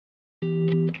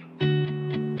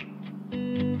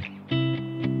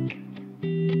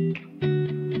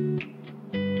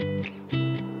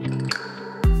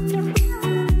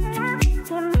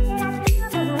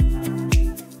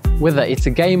Whether it's a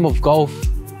game of golf,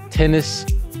 tennis,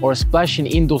 or a splashing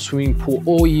indoor swimming pool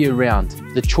all year round,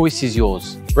 the choice is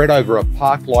yours. Spread over a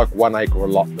park-like 1 acre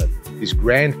allotment, this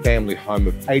grand family home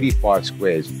of 85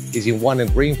 squares is in one of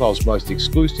Greenvale's most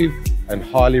exclusive and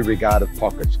highly regarded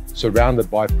pockets, surrounded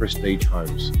by prestige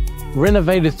homes.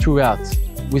 Renovated throughout,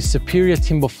 with superior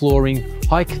timber flooring,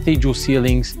 high cathedral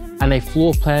ceilings, and a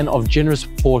floor plan of generous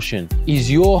proportion,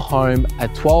 is your home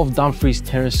at 12 Dumfries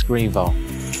Terrace, Greenvale.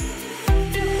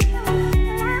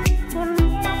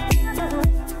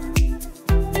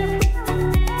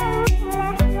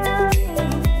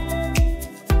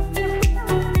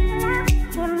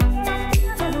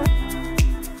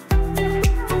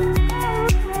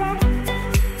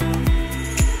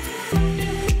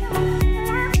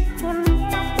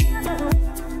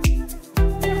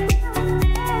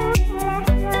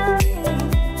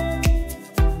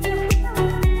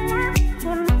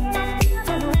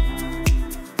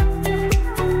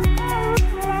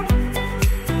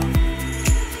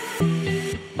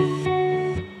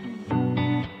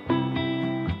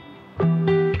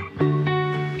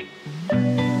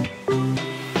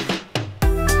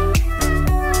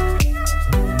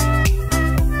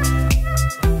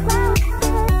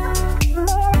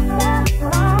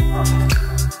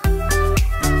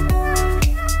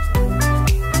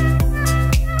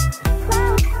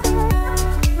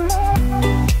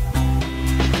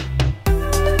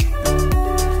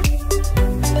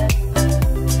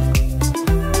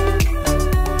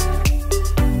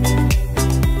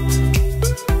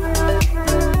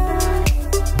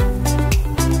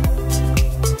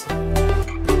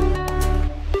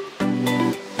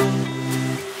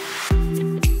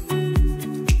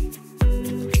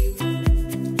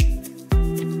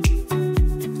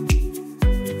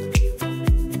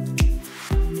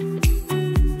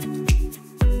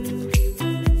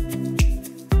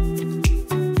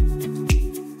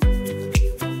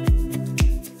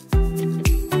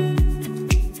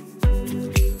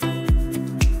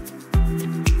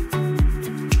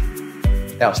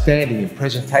 Outstanding in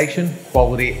presentation,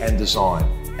 quality and design,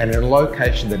 and in a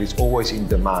location that is always in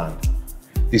demand.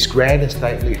 This grand and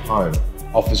stately home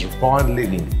offers refined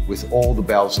living with all the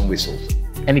bells and whistles.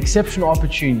 An exceptional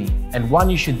opportunity, and one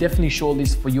you should definitely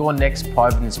shortlist for your next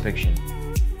private inspection.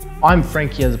 I'm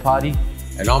Frankie Azzopardi.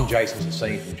 And I'm Jason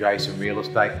Sassine from Jason Real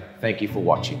Estate. Thank you for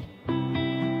watching.